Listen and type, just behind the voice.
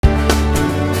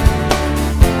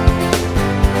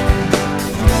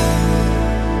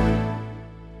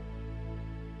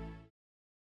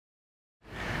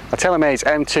TaylorMade's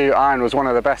M2 iron was one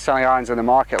of the best selling irons in the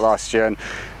market last year, and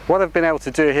what they've been able to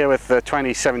do here with the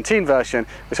 2017 version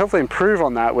is hopefully improve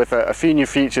on that with a few new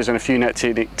features and a few new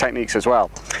techniques as well.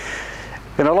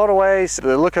 In a lot of ways,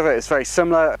 the look of it is very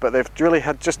similar, but they've really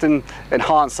just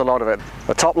enhanced a lot of it.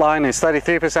 The top line is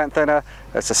 33% thinner,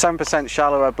 it's a 7%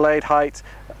 shallower blade height,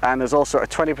 and there's also a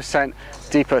 20%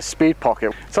 deeper speed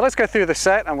pocket. So let's go through the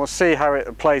set and we'll see how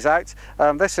it plays out.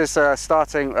 This is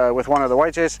starting with one of the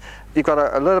wedges. You've got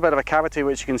a little bit of a cavity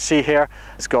which you can see here.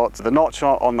 It's got the notch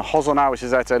on the hosel now, which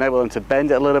is there to enable them to bend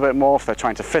it a little bit more if they're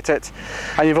trying to fit it.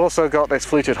 And you've also got this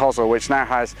fluted hosel which now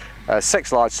has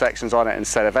 6 large sections on it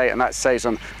instead of 8, and that saves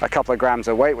them a couple of grams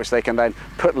of weight which they can then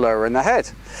put lower in the head.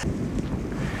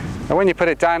 And when you put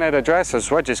it down at address as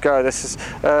wedges go, this is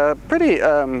pretty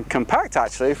compact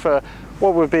actually for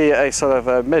what would be a sort of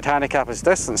a mid-handicapper's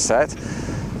distance set.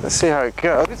 Let's see how it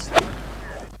goes.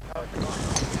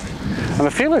 And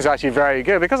the feel is actually very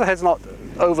good because the head's not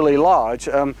overly large.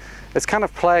 It's kind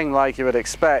of playing like you would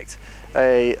expect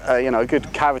a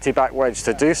good cavity back wedge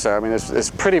to do so. I mean,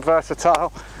 it's pretty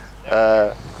versatile.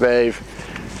 They've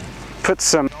put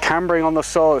some cambering on the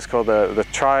sole. It's called the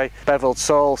tri-beveled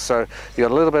sole, so you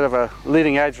got a little bit of a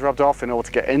leading edge rubbed off in order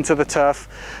to get into the turf.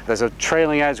 There's a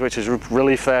trailing edge which is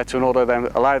relief there to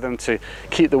allow them to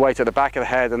keep the weight at the back of the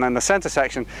head, and then the center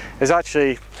section is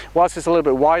actually, whilst it's a little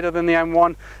bit wider than the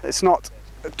M1, it's not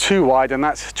too wide, and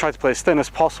that's tried to play as thin as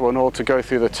possible in order to go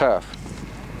through the turf.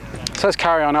 So let's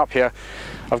carry on up here.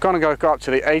 I've got to go up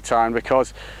to the 8 iron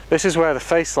because this is where the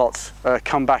face slots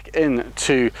come back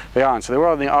into the iron. So they were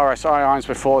on the RSI irons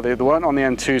before, they weren't on the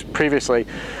M2s previously.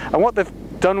 And what they've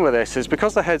done with this is,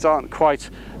 because the heads aren't quite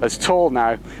as tall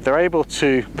now, they're able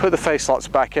to put the face slots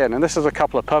back in. And this has a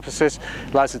couple of purposes.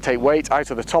 It allows you to take weight out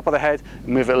of the top of the head and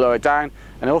move it lower down.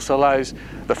 And it also allows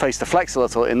the face to flex a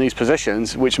little in these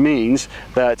positions, which means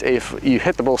that if you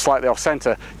hit the ball slightly off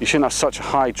center, you shouldn't have such a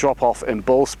high drop off in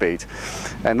ball speed.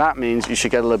 And that means you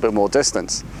should get a little bit more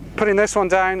distance. Putting this one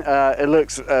down, it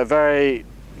looks probably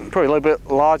a little bit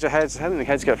larger heads. I think the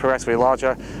heads get progressively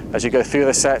larger as you go through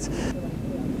the set.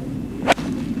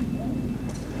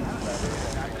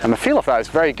 And the feel of that is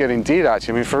very good indeed,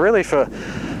 actually. I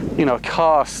mean, for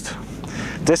cast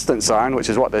distance iron, which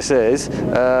is what this is,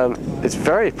 it's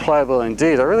very pliable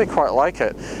indeed. I really quite like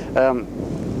it.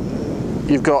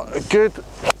 You've got a good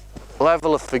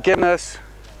level of forgiveness,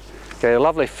 okay, a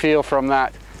lovely feel from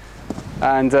that,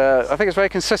 and I think it's very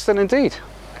consistent indeed.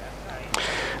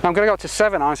 Now I'm going to go up to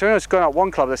 7 iron, so I'm just going up 1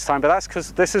 club this time, but that's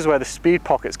because this is where the speed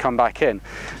pockets come back in.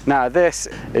 Now this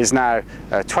is now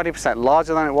 20%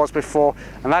 larger than it was before,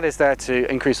 and that is there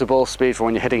to increase the ball speed for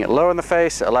when you're hitting it low in the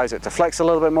face. It allows it to flex a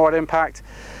little bit more at impact.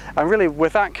 And really,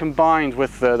 with that combined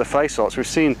with the face slots, we've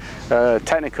seen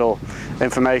technical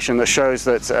information that shows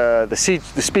that the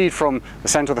speed from the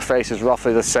center of the face is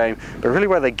roughly the same, but really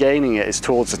where they're gaining it is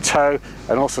towards the toe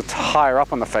and also higher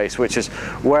up on the face, which is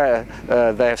where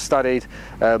they have studied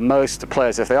most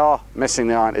players, if they are missing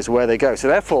the iron, is where they go. So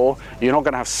therefore, you're not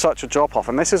going to have such a drop off,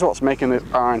 and this is what's making the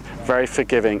iron very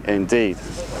forgiving indeed.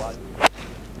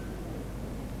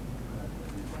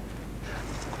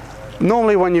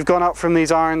 Normally when you've gone up from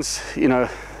these irons,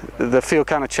 the feel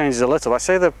kind of changes a little. I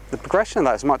say the progression of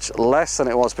that is much less than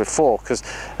it was before, because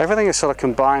everything is sort of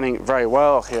combining very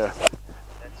well here.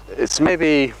 It's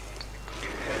maybe,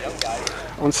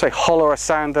 I wouldn't say hollower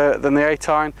sound than the 8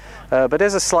 iron, but it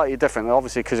is slightly different,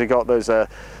 obviously, because you've got those a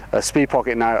speed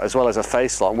pocket now as well as a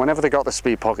face slot. And whenever they got the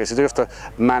speed pockets, you do have to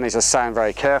manage the sound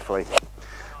very carefully.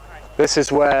 This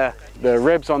is where the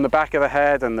ribs on the back of the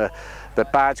head and the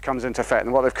badge comes into effect,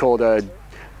 and what they've called a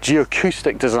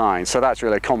geoacoustic design. So that's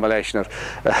really a combination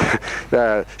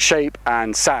of shape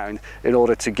and sound in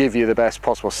order to give you the best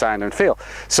possible sound and feel.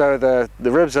 So the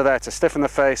ribs are there to stiffen the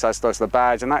face, as does the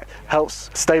badge, and that helps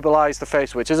stabilize the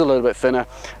face, which is a little bit thinner,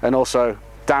 and also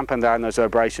dampen down those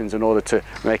vibrations in order to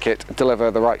make it deliver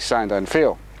the right sound and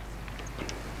feel.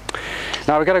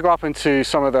 Now we're going to go up into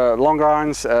some of the longer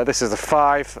irons. This is the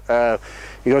 5.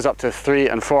 It goes up to 3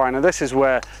 and 4 iron, and this is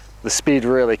where the speed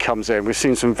really comes in. We've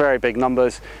seen some very big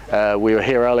numbers. We were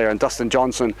here earlier and Dustin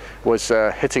Johnson was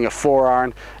hitting a 4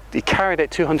 iron. He carried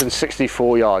it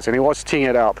 264 yards and he was teeing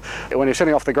it up. When he was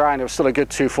sitting off the ground, it was still a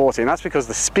good 240, and that's because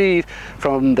the speed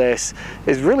from this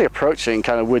is really approaching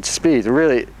kind of wood speed.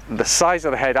 Really, the size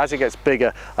of the head as it gets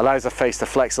bigger allows the face to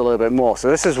flex a little bit more. So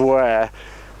this is where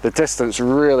the distance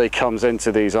really comes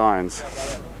into these irons.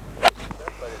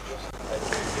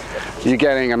 You're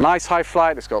getting a nice high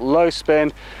flight, it's got low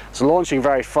spin, it's launching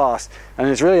very fast, and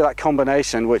it's really that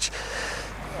combination which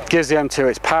gives the M2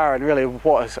 its power and really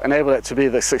what has enabled it to be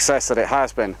the success that it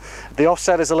has been. The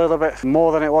offset is a little bit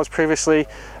more than it was previously.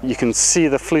 You can see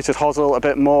the fluted hosel a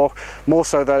bit more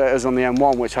so than it is on the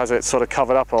M1, which has it sort of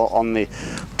covered up on the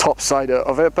top side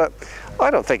of it, but I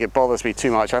don't think it bothers me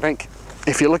too much. I think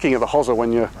if you're looking at the hosel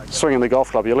when you're swinging the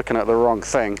golf club, you're looking at the wrong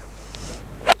thing.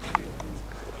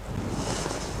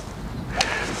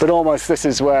 But almost this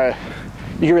is where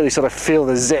you can really sort of feel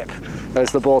the zip as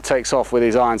the ball takes off with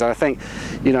these irons. And I think,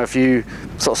 you know, if you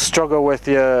sort of struggle with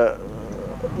your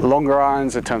longer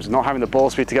irons in terms of not having the ball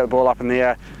speed to get the ball up in the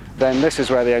air, then this is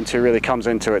where the M2 really comes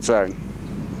into its own.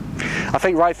 I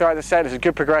think right throughout the set, it's a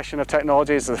good progression of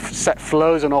technologies. The set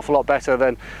flows an awful lot better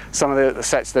than some of the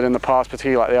sets did in the past,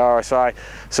 particularly like the RSI.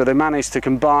 So they managed to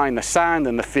combine the sound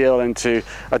and the feel into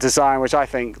a design which I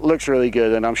think looks really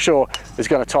good, and I'm sure is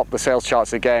going to top the sales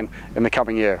charts again in the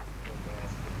coming year.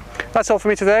 That's all for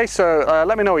me today, so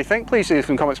let me know what you think. Please leave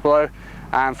some comments below,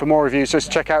 and for more reviews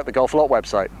just check out the Golf A Lot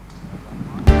website.